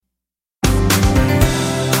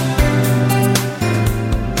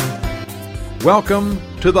Welcome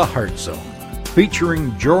to the Heart Zone,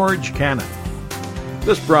 featuring George Cannon.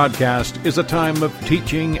 This broadcast is a time of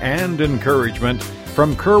teaching and encouragement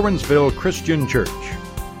from Curwensville Christian Church.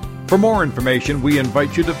 For more information, we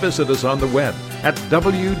invite you to visit us on the web at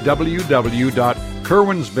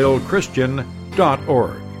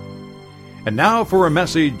www.curwensvillechristian.org. And now for a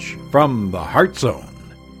message from the Heart Zone.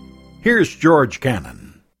 Here's George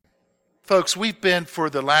Cannon. Folks, we've been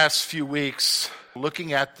for the last few weeks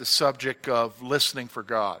looking at the subject of listening for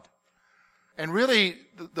God. And really,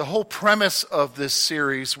 the whole premise of this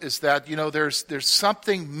series is that, there's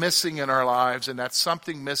something missing in our lives, and that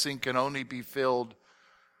something missing can only be filled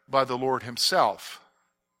by the Lord Himself.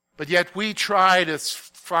 But yet we try to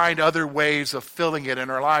find other ways of filling it in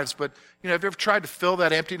our lives. But, have you ever tried to fill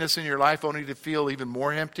that emptiness in your life only to feel even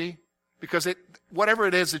more empty? Because whatever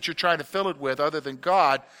it is that you're trying to fill it with other than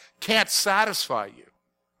God can't satisfy you.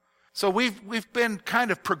 So we've been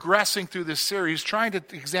kind of progressing through this series, trying to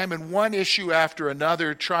examine one issue after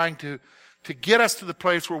another, trying to get us to the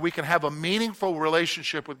place where we can have a meaningful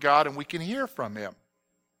relationship with God and we can hear from Him.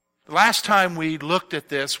 The last time we looked at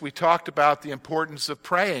this, we talked about the importance of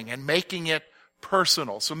praying and making it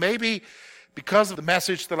personal. So maybe because of the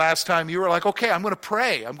message the last time, you were like, okay, I'm going to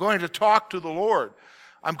pray. I'm going to talk to the Lord.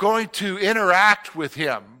 I'm going to interact with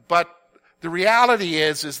Him. But the reality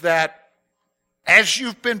is that as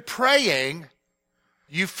you've been praying,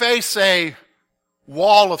 you face a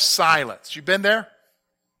wall of silence. You been there?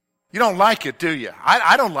 You don't like it, do you?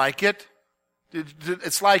 I don't like it.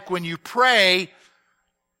 It's like when you pray,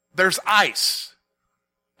 there's ice.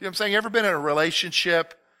 You know what I'm saying? You ever been in a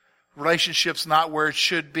relationship? Relationship's not where it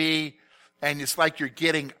should be, and it's like you're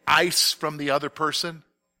getting ice from the other person.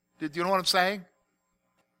 Do you know what I'm saying?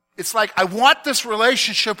 It's like, I want this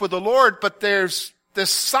relationship with the Lord, but there's this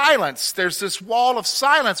silence. There's this wall of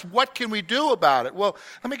silence. What can we do about it? Well,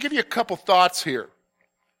 let me give you a couple thoughts here.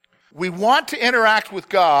 We want to interact with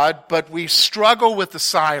God, but we struggle with the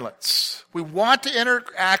silence. We want to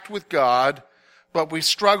interact with God, but we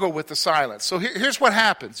struggle with the silence. So here's what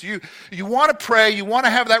happens. You want to pray. You want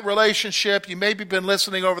to have that relationship. You maybe been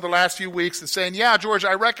listening over the last few weeks and saying, yeah, George,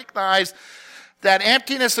 I recognize that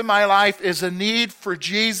emptiness in my life is a need for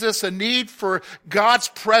Jesus, a need for God's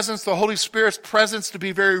presence, the Holy Spirit's presence to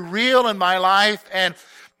be very real in my life. And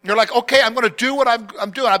you're like, okay, I'm going to do what I'm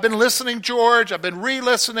doing. I've been listening, George. I've been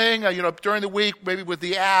re-listening, during the week, maybe with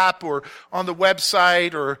the app or on the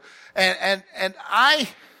website, and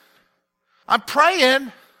I'm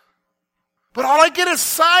praying, but all I get is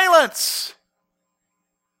silence.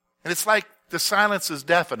 And it's like the silence is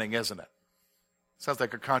deafening, isn't it? Sounds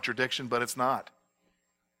like a contradiction, but it's not.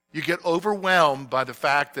 You get overwhelmed by the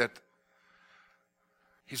fact that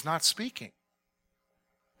He's not speaking.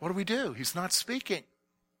 What do? He's not speaking.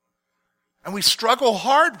 And we struggle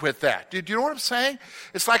hard with that. Do you know what I'm saying?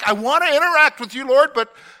 It's like, I want to interact with you, Lord,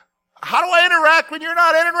 but how do I interact when you're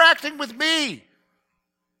not interacting with me?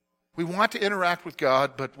 We want to interact with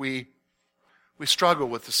God, but we struggle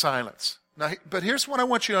with the silence. Now, but here's what I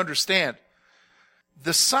want you to understand.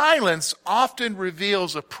 The silence often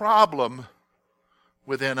reveals a problem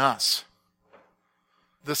within us.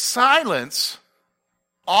 The silence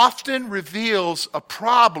often reveals a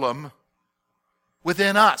problem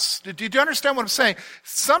within us. Do you understand what I'm saying?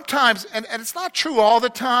 Sometimes, and it's not true all the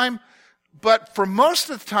time, but for most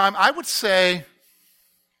of the time, I would say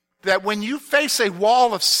that when you face a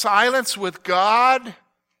wall of silence with God,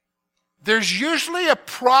 there's usually a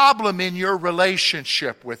problem in your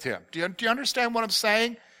relationship with Him. Do you understand what I'm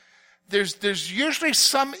saying? There's usually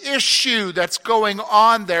some issue that's going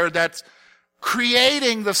on there that's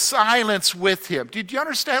creating the silence with Him. Do you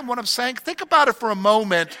understand what I'm saying? Think about it for a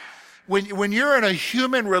moment. When you're in a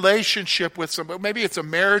human relationship with somebody, maybe it's a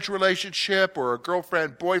marriage relationship or a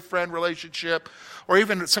girlfriend-boyfriend relationship, or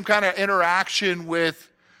even some kind of interaction with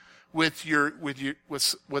a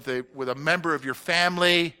member of your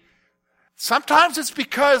family. Sometimes it's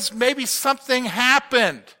because maybe something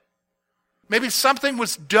happened. Maybe something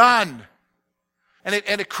was done. And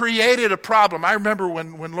it created a problem. I remember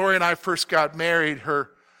when Lori and I first got married, her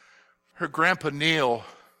grandpa Neil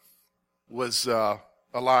was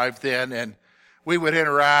alive then, and we would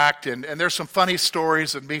interact, and there's some funny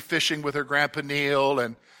stories of me fishing with her grandpa Neil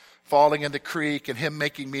and falling in the creek and him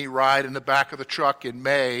making me ride in the back of the truck in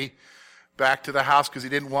May back to the house because he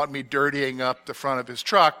didn't want me dirtying up the front of his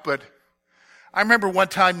truck. But I remember one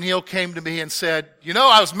time Neil came to me and said,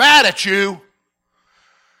 I was mad at you.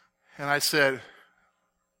 And I said,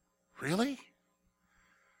 really?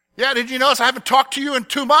 Yeah, did you notice I haven't talked to you in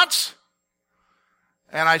 2 months?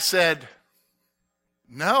 And I said,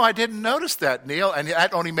 no, I didn't notice that, Neil. And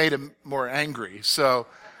that only made him more angry.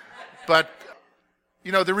 But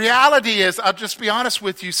You know, the reality is, I'll just be honest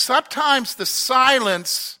with you, sometimes the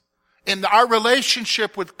silence in our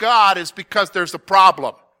relationship with God is because there's a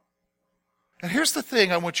problem. And here's the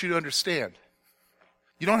thing I want you to understand.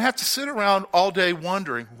 You don't have to sit around all day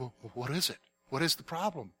wondering, well, what is it? What is the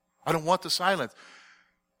problem? I don't want the silence.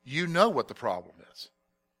 You know what the problem is.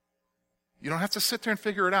 You don't have to sit there and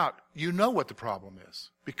figure it out. You know what the problem is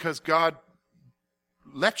because God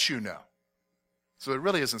lets you know. So it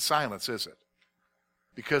really isn't silence, is it?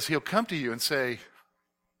 Because he'll come to you and say,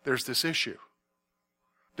 there's this issue.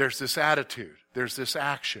 There's this attitude. There's this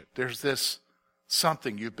action. There's this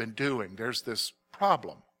something you've been doing. There's this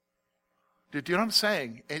problem. Do you know what I'm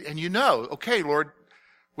saying? And you know, okay, Lord,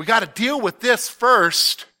 we got to deal with this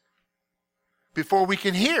first before we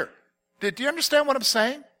can hear. Do you understand what I'm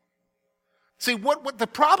saying? See, what the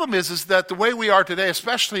problem is that the way we are today,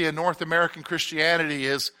 especially in North American Christianity,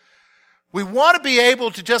 is we want to be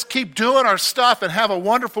able to just keep doing our stuff and have a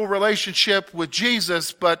wonderful relationship with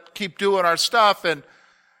Jesus, but keep doing our stuff and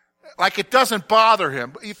like it doesn't bother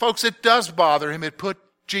him. Folks, it does bother him. It put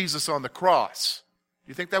Jesus on the cross. Do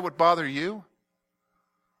you think that would bother you?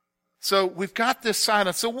 So we've got this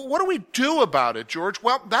silence. So what do we do about it, George?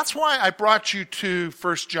 Well, that's why I brought you to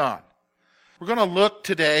 1 John. We're going to look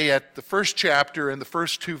today at the first chapter and the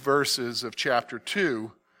first 2 verses of chapter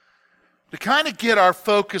 2 to kind of get our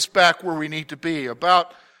focus back where we need to be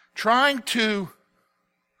about trying to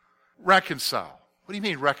reconcile. What do you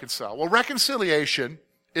mean reconcile? Well, reconciliation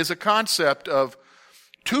is a concept of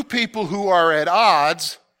two people who are at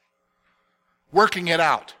odds working it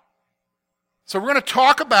out. So we're going to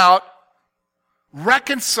talk about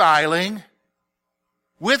reconciling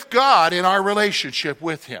with God in our relationship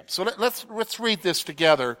with him. So let's read this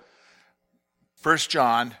together. 1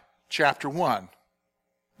 John chapter 1.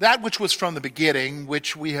 That which was from the beginning,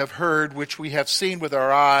 which we have heard, which we have seen with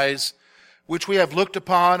our eyes, which we have looked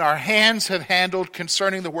upon, our hands have handled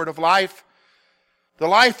concerning the word of life. The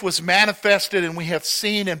life was manifested, and we have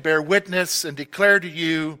seen and bear witness and declare to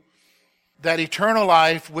you that eternal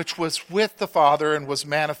life which was with the Father and was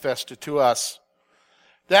manifested to us.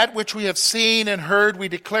 That which we have seen and heard we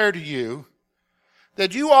declare to you,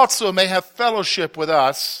 that you also may have fellowship with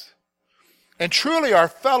us. And truly our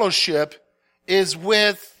fellowship is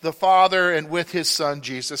with the Father and with his Son,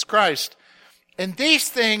 Jesus Christ. And these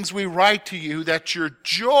things we write to you that your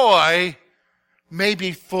joy may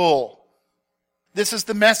be full. This is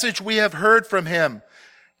the message we have heard from him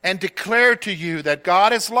and declare to you that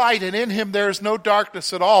God is light and in him there is no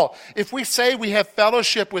darkness at all. If we say we have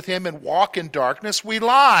fellowship with him and walk in darkness, we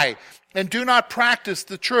lie and do not practice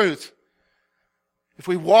the truth. If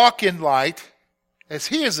we walk in light, as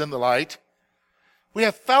he is in the light, we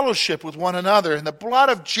have fellowship with one another, and the blood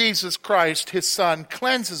of Jesus Christ, his Son,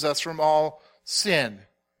 cleanses us from all sin.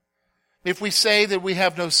 If we say that we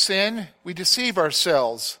have no sin, we deceive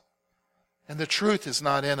ourselves, and the truth is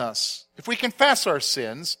not in us. If we confess our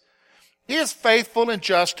sins, he is faithful and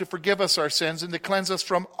just to forgive us our sins and to cleanse us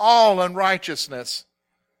from all unrighteousness.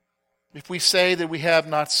 If we say that we have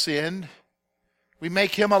not sinned, we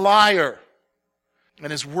make him a liar,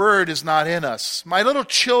 and his word is not in us. My little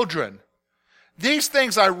children, these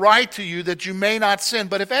things I write to you that you may not sin.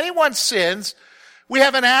 But if anyone sins, we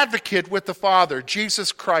have an advocate with the Father,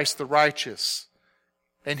 Jesus Christ the righteous.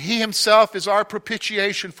 And he himself is our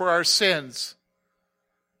propitiation for our sins.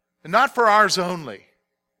 And not for ours only,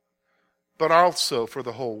 but also for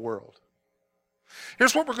the whole world.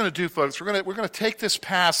 Here's what we're going to do, folks. We're going to take this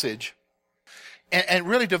passage and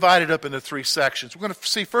really divide it up into 3 sections. We're going to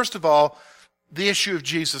see, first of all, the issue of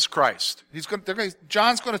Jesus Christ.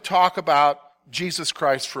 John's going to talk about Jesus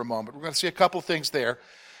Christ for a moment. We're going to see a couple things there.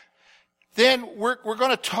 Then we're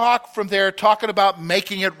going to talk from there, talking about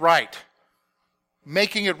making it right.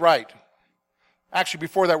 Making it right. Actually,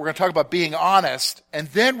 before that, we're going to talk about being honest, and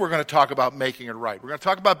then we're going to talk about making it right. We're going to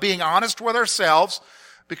talk about being honest with ourselves,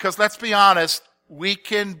 because let's be honest, we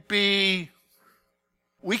can think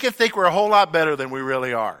we're a whole lot better than we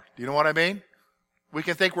really are. Do you know what I mean? We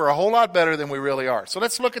can think we're a whole lot better than we really are. So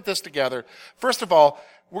let's look at this together. First of all,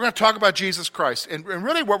 we're going to talk about Jesus Christ. And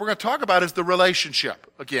really what we're going to talk about is the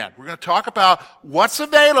relationship. Again, we're going to talk about what's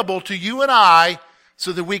available to you and I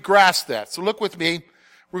so that we grasp that. So look with me.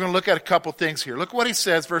 We're going to look at a couple things here. Look what he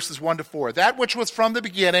says, verses 1 to 4. That which was from the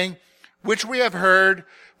beginning, which we have heard,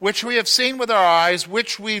 which we have seen with our eyes,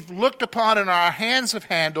 which we've looked upon and our hands have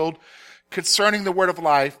handled concerning the word of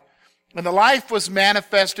life. And the life was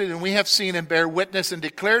manifested, and we have seen and bear witness and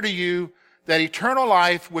declare to you that eternal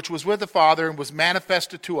life which was with the Father and was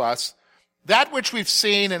manifested to us. That which we've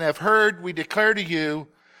seen and have heard we declare to you,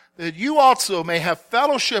 that you also may have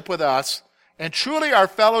fellowship with us. And truly our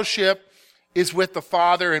fellowship is with the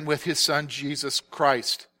Father and with his Son, Jesus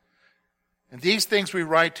Christ. And these things we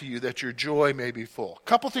write to you that your joy may be full. A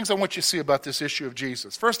couple things I want you to see about this issue of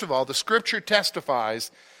Jesus. First of all, the Scripture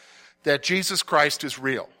testifies that Jesus Christ is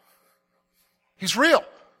real. He's real.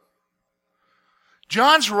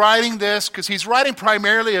 John's writing this because he's writing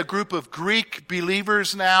primarily a group of Greek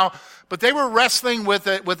believers now, but they were wrestling with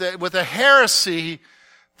a heresy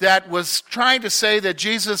that was trying to say that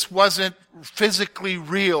Jesus wasn't physically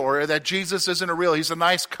real, or that Jesus isn't a real. He's a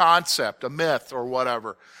nice concept, a myth, or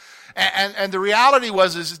whatever. And the reality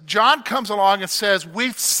is John comes along and says,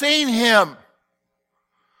 we've seen him.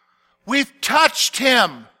 We've touched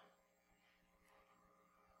him.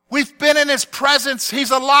 We've been in his presence. He's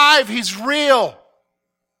alive. He's real.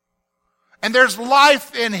 And there's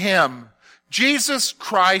life in him. Jesus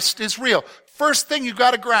Christ is real. First thing you've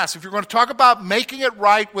got to grasp, if you're going to talk about making it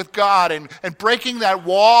right with God and breaking that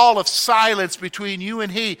wall of silence between you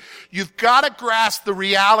and he, you've got to grasp the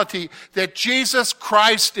reality that Jesus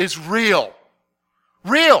Christ is real.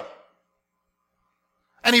 Real.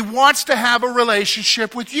 And he wants to have a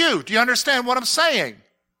relationship with you. Do you understand what I'm saying?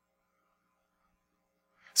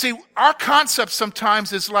 See, our concept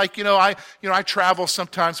sometimes is like, I travel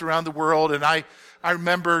sometimes around the world, and I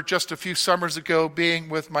remember just a few summers ago being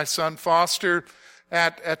with my son Foster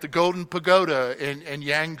at the Golden Pagoda in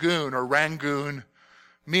Yangon or Rangoon,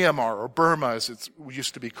 Myanmar, or Burma as it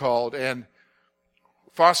used to be called. And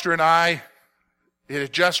Foster and I, it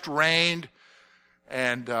had just rained,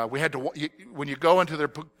 and we had to, when you go into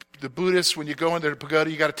the Buddhists, when you go into the pagoda,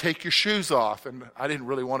 you got to take your shoes off. And I didn't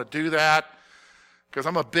really want to do that, because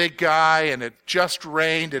I'm a big guy, and it just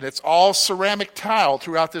rained, and it's all ceramic tile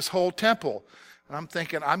throughout this whole temple. And I'm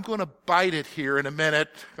thinking, I'm going to bite it here in a minute.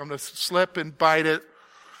 I'm going to slip and bite it.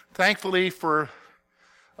 Thankfully for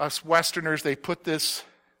us Westerners, they put this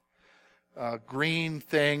green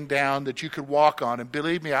thing down that you could walk on. And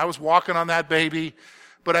believe me, I was walking on that baby.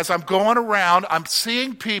 But as I'm going around, I'm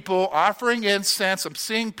seeing people offering incense. I'm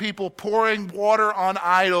seeing people pouring water on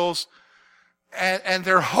idols. And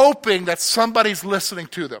they're hoping that somebody's listening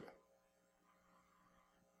to them.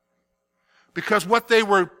 Because what they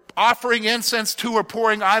were offering incense to or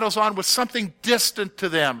pouring idols on was something distant to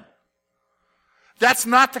them. That's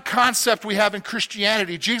not the concept we have in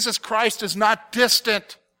Christianity. Jesus Christ is not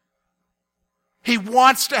distant. He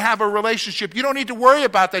wants to have a relationship. You don't need to worry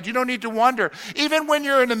about that. You don't need to wonder. Even when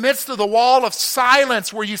you're in the midst of the wall of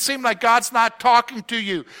silence where you seem like God's not talking to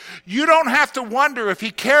you, you don't have to wonder if he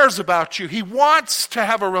cares about you. He wants to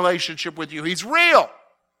have a relationship with you. He's real.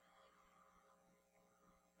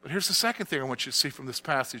 But here's the second thing I want you to see from this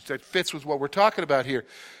passage that fits with what we're talking about here.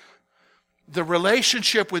 The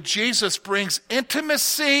relationship with Jesus brings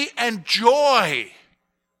intimacy and joy.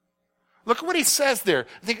 Look at what he says there.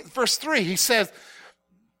 I think verse 3, he says,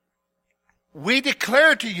 we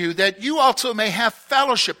declare to you that you also may have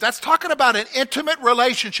fellowship. That's talking about an intimate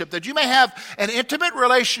relationship, that you may have an intimate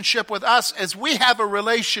relationship with us as we have a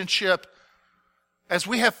relationship, as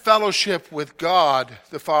we have fellowship with God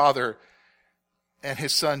the Father and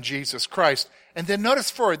his Son Jesus Christ. And then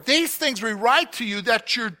notice these things we write to you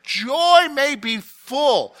that your joy may be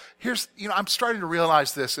full. I'm starting to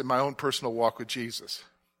realize this in my own personal walk with Jesus.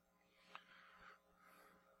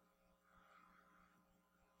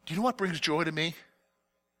 Do you know what brings joy to me?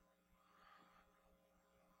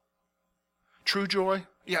 True joy?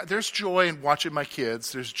 Yeah, there's joy in watching my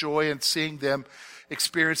kids. There's joy in seeing them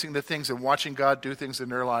experiencing the things and watching God do things in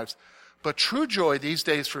their lives. But true joy these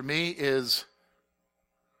days for me is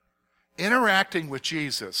interacting with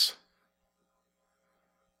Jesus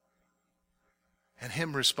and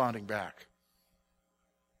him responding back.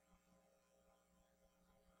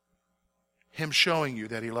 Him showing you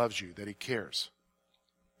that he loves you, that he cares.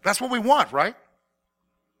 That's what we want, right?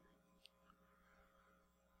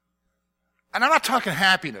 And I'm not talking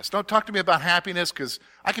happiness. Don't talk to me about happiness, because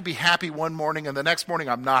I could be happy one morning and the next morning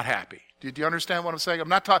I'm not happy. Do you understand what I'm saying? I'm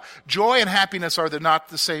not talking. Joy and happiness are not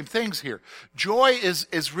the same things here. Joy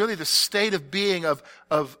is really the state of being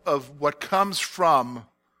of what comes from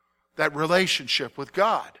that relationship with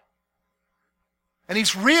God. And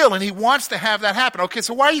he's real, and he wants to have that happen. Okay,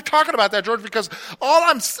 so why are you talking about that, George? Because all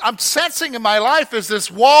I'm sensing in my life is this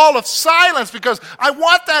wall of silence, because I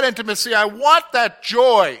want that intimacy. I want that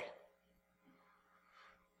joy.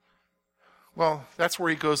 Well, that's where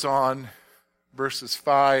he goes on, verses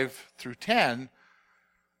 5 through 10,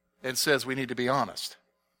 and says we need to be honest.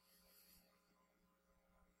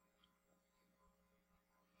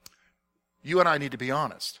 You and I need to be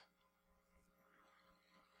honest.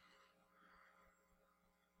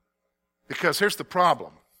 Because here's the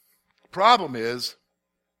problem. The problem is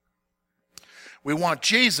we want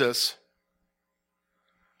Jesus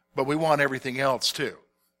but we want everything else too.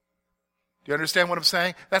 Do you understand what I'm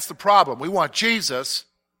saying? That's the problem. We want Jesus,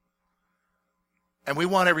 and we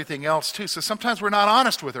want everything else too. So sometimes we're not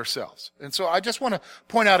honest with ourselves. And so I just want to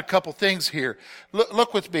point out a couple things here.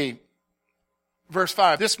 Look with me. Verse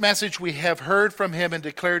 5, this message we have heard from him and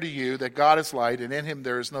declare to you that God is light and in him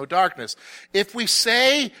there is no darkness. If we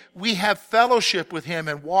say we have fellowship with him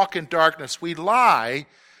and walk in darkness, we lie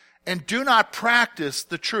and do not practice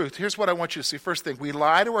the truth. Here's what I want you to see. First thing, we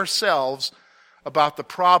lie to ourselves about the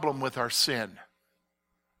problem with our sin.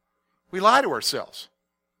 We lie to ourselves.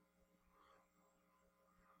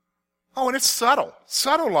 Oh, and it's subtle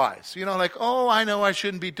lies. Like, oh, I know I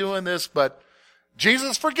shouldn't be doing this, but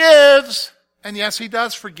Jesus forgives. And yes, he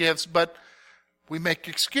does forgive, but we make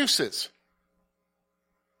excuses.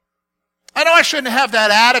 I know I shouldn't have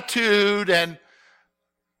that attitude,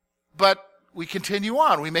 but we continue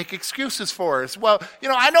on. We make excuses for us. Well,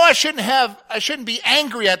 I know I shouldn't be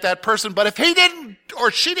angry at that person, but if he didn't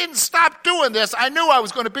or she didn't stop doing this, I knew I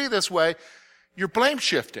was going to be this way. You're blame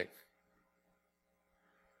shifting.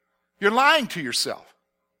 You're lying to yourself.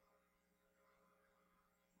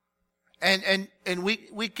 And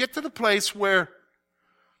we get to the place where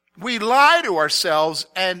we lie to ourselves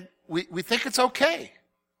and we think it's okay.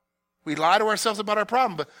 We lie to ourselves about our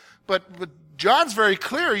problem. But John's very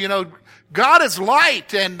clear, God is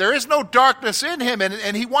light and there is no darkness in him,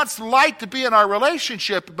 and he wants light to be in our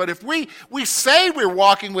relationship. But if we say we're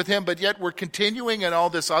walking with him, but yet we're continuing and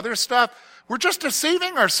all this other stuff, we're just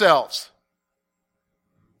deceiving ourselves.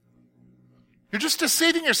 You're just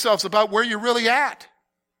deceiving yourselves about where you're really at.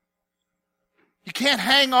 You can't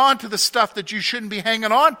hang on to the stuff that you shouldn't be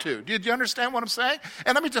hanging on to. Do you understand what I'm saying?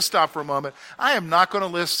 And let me just stop for a moment. I am not going to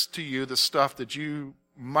list to you the stuff that you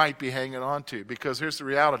might be hanging on to, because here's the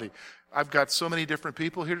reality. I've got so many different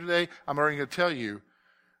people here today. I'm already going to tell you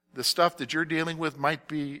the stuff that you're dealing with might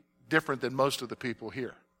be different than most of the people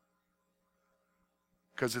here,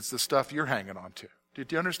 because it's the stuff you're hanging on to. Do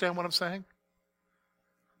you understand what I'm saying?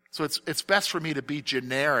 So it's best for me to be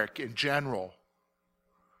generic in general,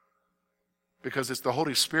 because it's the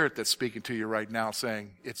Holy Spirit that's speaking to you right now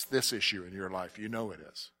saying, it's this issue in your life. You know it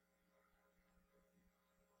is.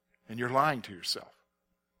 And you're lying to yourself.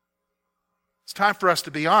 It's time for us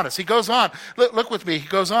to be honest. He goes on. Look with me. He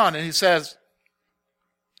goes on and he says,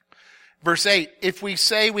 verse 8, if we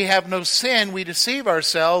say we have no sin, we deceive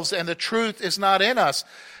ourselves and the truth is not in us.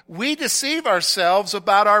 We deceive ourselves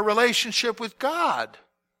about our relationship with God.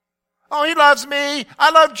 Oh, he loves me.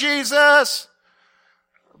 I love Jesus.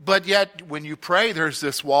 But yet, when you pray, there's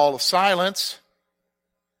this wall of silence.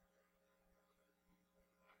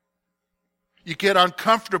 You get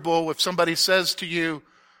uncomfortable if somebody says to you,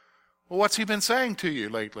 well, what's he been saying to you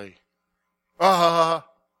lately? How's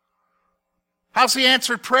he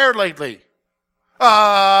answered prayer lately?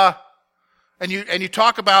 And you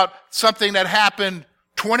talk about something that happened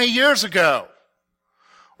 20 years ago,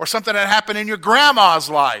 or something that happened in your grandma's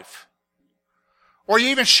life. Or you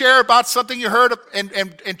even share about something you heard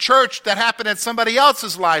in church that happened in somebody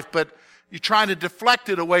else's life, but you're trying to deflect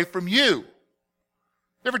it away from you. You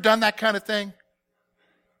ever done that kind of thing?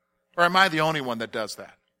 Or am I the only one that does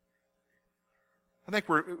that? I think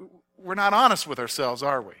we're not honest with ourselves,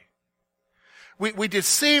 are we? We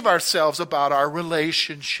deceive ourselves about our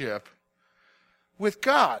relationship with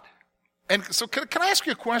God. And so can I ask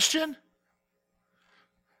you a question?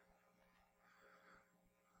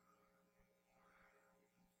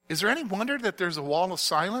 Is there any wonder that there's a wall of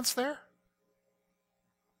silence there?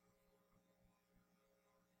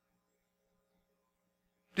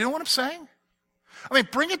 Do you know what I'm saying? I mean,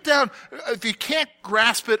 bring it down. If you can't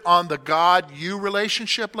grasp it on the God-you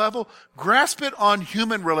relationship level, grasp it on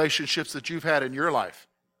human relationships that you've had in your life.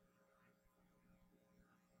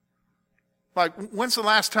 Like, when's the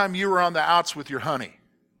last time you were on the outs with your honey?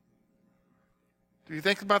 Do you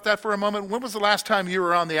think about that for a moment? When was the last time you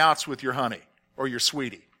were on the outs with your honey or your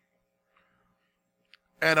sweetie?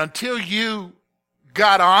 And until you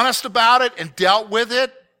got honest about it and dealt with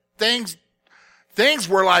it, things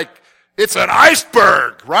were like, it's an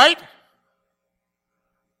iceberg, right?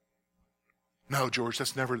 No, George,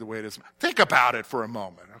 that's never the way it is. Think about it for a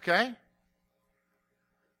moment, okay?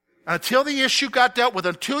 Until the issue got dealt with,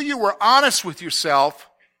 until you were honest with yourself,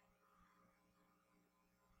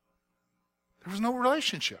 there was no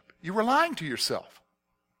relationship. You were lying to yourself.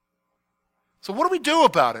 So what do we do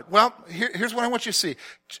about it? Well, here's what I want you to see.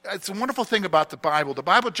 It's a wonderful thing about the Bible. The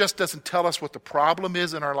Bible just doesn't tell us what the problem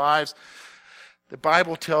is in our lives. The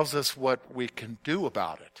Bible tells us what we can do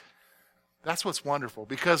about it. That's what's wonderful,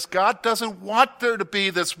 because God doesn't want there to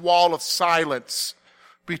be this wall of silence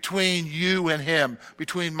between you and him,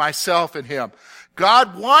 between myself and him.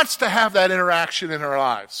 God wants to have that interaction in our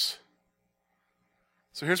lives.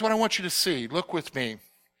 So here's what I want you to see. Look with me.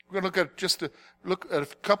 We're going to look at a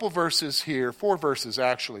couple verses here, 4 verses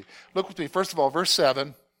actually. Look with me. First of all, verse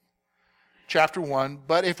 7, chapter 1.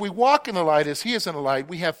 But if we walk in the light as he is in the light,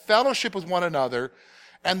 we have fellowship with one another,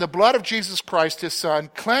 and the blood of Jesus Christ, his Son,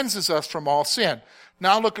 cleanses us from all sin.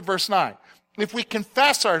 Now look at verse 9. If we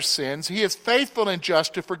confess our sins, he is faithful and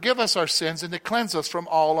just to forgive us our sins and to cleanse us from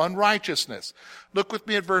all unrighteousness. Look with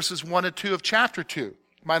me at verses 1 and 2 of chapter 2.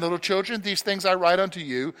 My little children, these things I write unto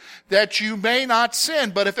you, that you may not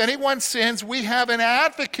sin. But if anyone sins, we have an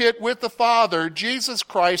advocate with the Father, Jesus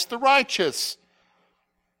Christ the righteous.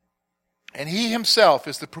 And he himself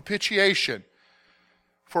is the propitiation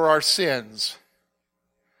for our sins,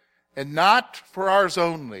 and not for ours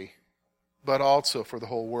only, but also for the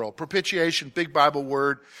whole world. Propitiation, big Bible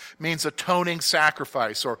word, means atoning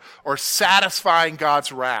sacrifice or satisfying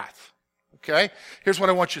God's wrath. Okay? Here's what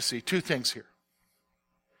I want you to see. 2 things here.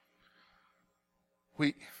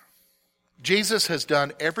 Jesus has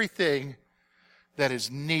done everything that is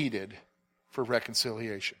needed for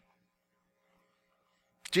reconciliation.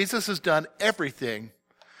 Jesus has done everything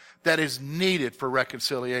that is needed for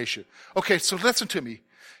reconciliation. Okay, so listen to me.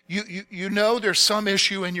 You know there's some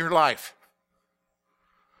issue in your life.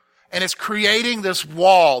 And it's creating this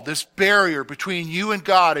wall, this barrier between you and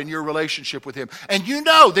God and your relationship with him. And you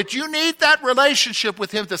know that you need that relationship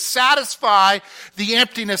with him to satisfy the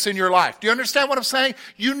emptiness in your life. Do you understand what I'm saying?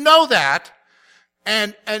 You know that,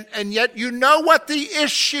 and yet you know what the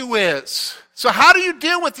issue is. So how do you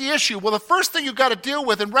deal with the issue? Well, the first thing you've got to deal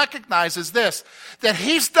with and recognize is this, that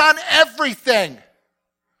he's done everything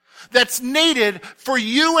that's needed for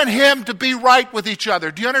you and him to be right with each other.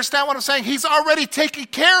 Do you understand what I'm saying? He's already taken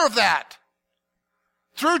care of that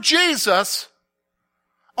through Jesus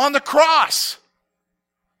on the cross.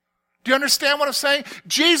 Do you understand what I'm saying?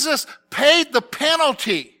 Jesus paid the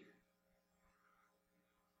penalty.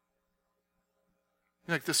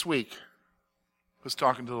 Like this week, I was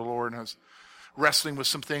talking to the Lord and I was wrestling with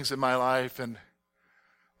some things in my life, and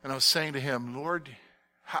I was saying to him, Lord,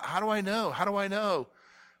 how do I know? How do I know?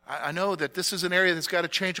 I know that this is an area that's got to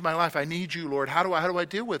change in my life. I need you, Lord. How do I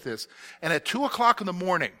deal with this? And at 2 o'clock in the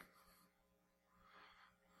morning,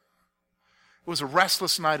 it was a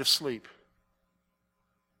restless night of sleep.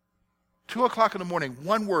 2 o'clock in the morning,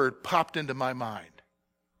 one word popped into my mind.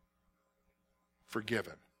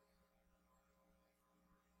 Forgiven.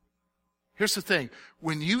 Here's the thing.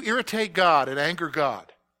 When you irritate God and anger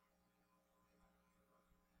God,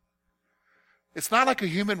 it's not like a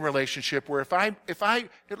human relationship where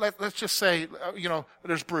let's just say,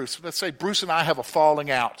 there's Bruce. Let's say Bruce and I have a falling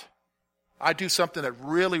out. I do something that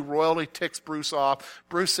really royally ticks Bruce off.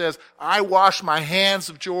 Bruce says, I wash my hands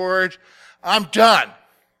of George. I'm done.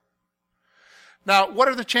 Now, what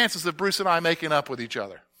are the chances of Bruce and I making up with each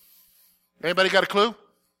other? Anybody got a clue?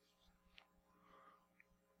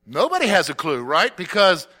 Nobody has a clue, right?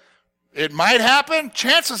 Because it might happen.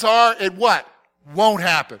 Chances are it what? Won't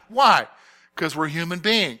happen. Why? Because we're human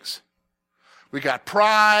beings. We got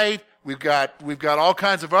pride. We've got all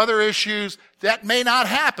kinds of other issues. That may not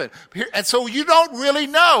happen. And so you don't really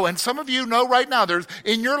know. And some of you know right now,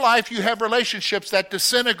 in your life you have relationships that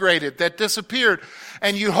disintegrated, that disappeared.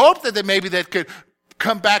 And you hope that maybe that could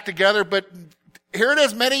come back together, but here it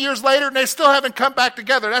is many years later and they still haven't come back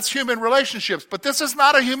together. That's human relationships. But this is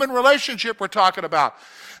not a human relationship we're talking about.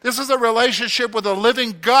 This is a relationship with a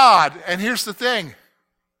living God. And here's the thing.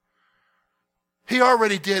 He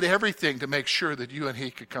already did everything to make sure that you and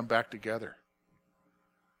he could come back together.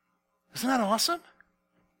 Isn't that awesome?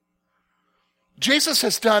 Jesus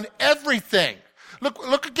has done everything.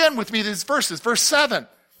 Look again with me these verses. Verse 7.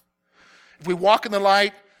 If we walk in the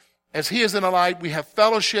light, as he is in the light, we have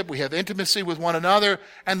fellowship, we have intimacy with one another,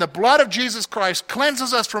 and the blood of Jesus Christ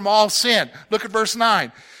cleanses us from all sin. Look at verse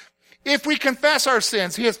 9. If we confess our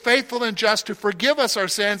sins, he is faithful and just to forgive us our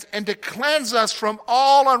sins and to cleanse us from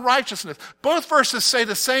all unrighteousness. Both verses say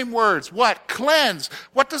the same words. What? Cleanse.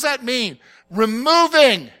 What does that mean?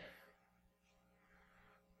 Removing.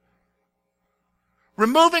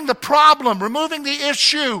 Removing the problem. Removing the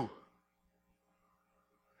issue.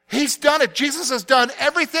 He's done it. Jesus has done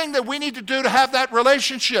everything that we need to do to have that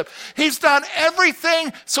relationship. He's done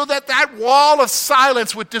everything so that that wall of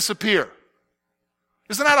silence would disappear.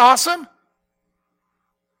 Isn't that awesome?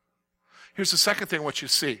 Here's the second thing I want you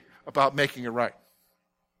to see about making it right.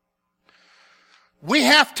 We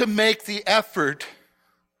have to make the effort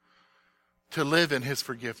to live in his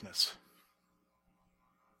forgiveness.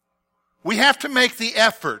 We have to make the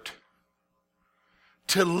effort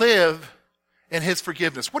to live and his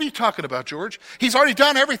forgiveness. What are you talking about, George? He's already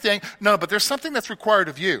done everything. No, but there's something that's required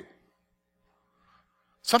of you.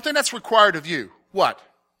 Something that's required of you. What?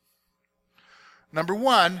 Number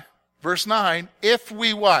 1, verse 9, if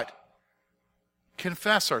we what?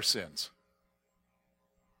 Confess our sins.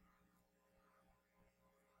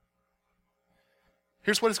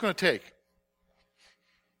 Here's what it's going to take.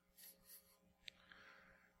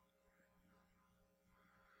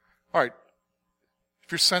 All right.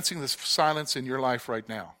 If you're sensing this silence in your life right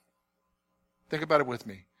now, think about it with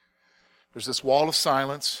me. There's this wall of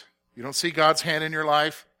silence. You don't see God's hand in your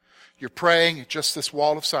life. You're praying, just this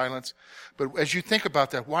wall of silence. But as you think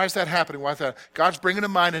about that, why is that happening? Why is that? God's bringing to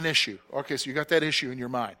mind an issue. Okay, so you got that issue in your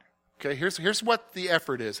mind. Okay, here's what the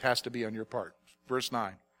effort has to be on your part. Verse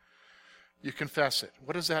 9. You confess it.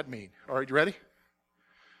 What does that mean? All right, you ready?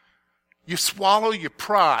 You swallow your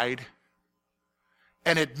pride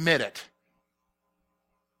and admit it.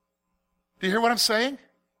 Do you hear what I'm saying?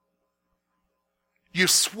 You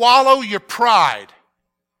swallow your pride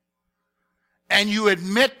and you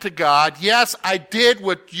admit to God, yes, I did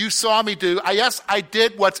what you saw me do. Yes, I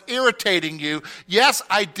did what's irritating you. Yes,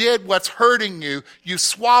 I did what's hurting you. You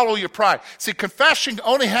swallow your pride. See, confession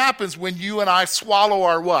only happens when you and I swallow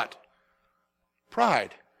our what?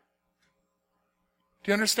 Pride. Do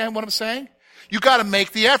you understand what I'm saying? You got to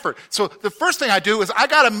make the effort. So the first thing I do is I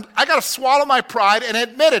got to swallow my pride and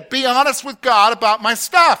admit it. Be honest with God about my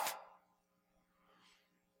stuff.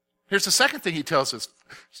 Here's the second thing he tells us.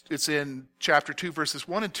 It's in chapter 2, verses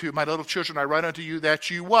 1 and 2. My little children, I write unto you that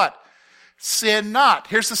you what? Sin not.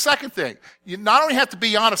 Here's the second thing. You not only have to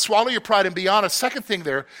be honest, swallow your pride and be honest. Second thing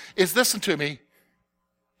there is, listen to me.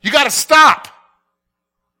 You got to stop.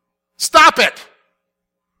 Stop it.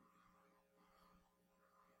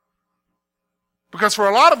 Because for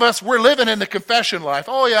a lot of us, we're living in the confession life.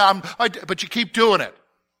 Oh yeah, but you keep doing it.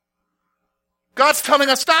 God's telling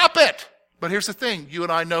us, stop it. But here's the thing. You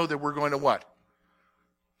and I know that we're going to what?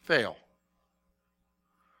 Fail.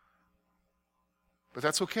 But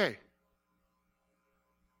that's okay.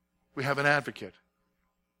 We have an advocate.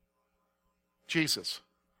 Jesus.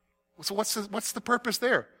 So what's the purpose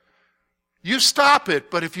there? You stop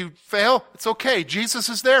it, but if you fail, it's okay. Jesus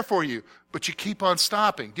is there for you. But you keep on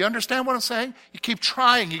stopping. Do you understand what I'm saying? You keep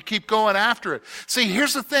trying. You keep going after it. See,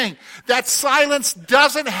 here's the thing. That silence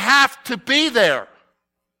doesn't have to be there.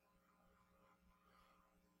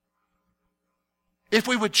 If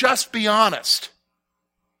we would just be honest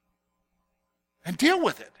and deal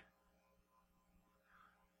with it.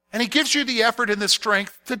 And he gives you the effort and the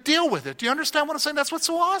strength to deal with it. Do you understand what I'm saying? That's what's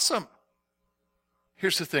so awesome.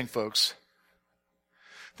 Here's the thing, folks.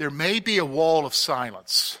 There may be a wall of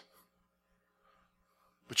silence,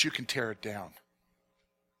 but you can tear it down.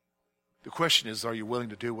 The question is, are you willing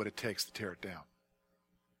to do what it takes to tear it down?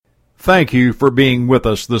 Thank you for being with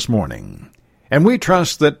us this morning. And we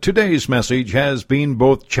trust that today's message has been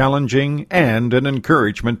both challenging and an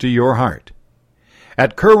encouragement to your heart.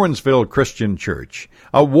 At Curwensville Christian Church,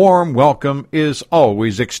 a warm welcome is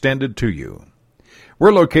always extended to you.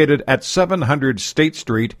 We're located at 700 State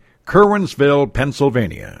Street, Curwensville,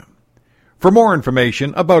 Pennsylvania. For more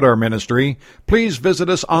information about our ministry, please visit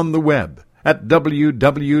us on the web at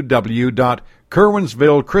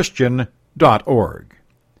www.curwensvillechristian.org.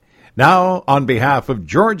 Now, on behalf of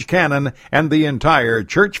George Cannon and the entire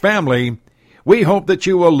church family, we hope that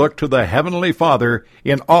you will look to the Heavenly Father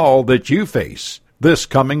in all that you face this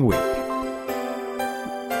coming week.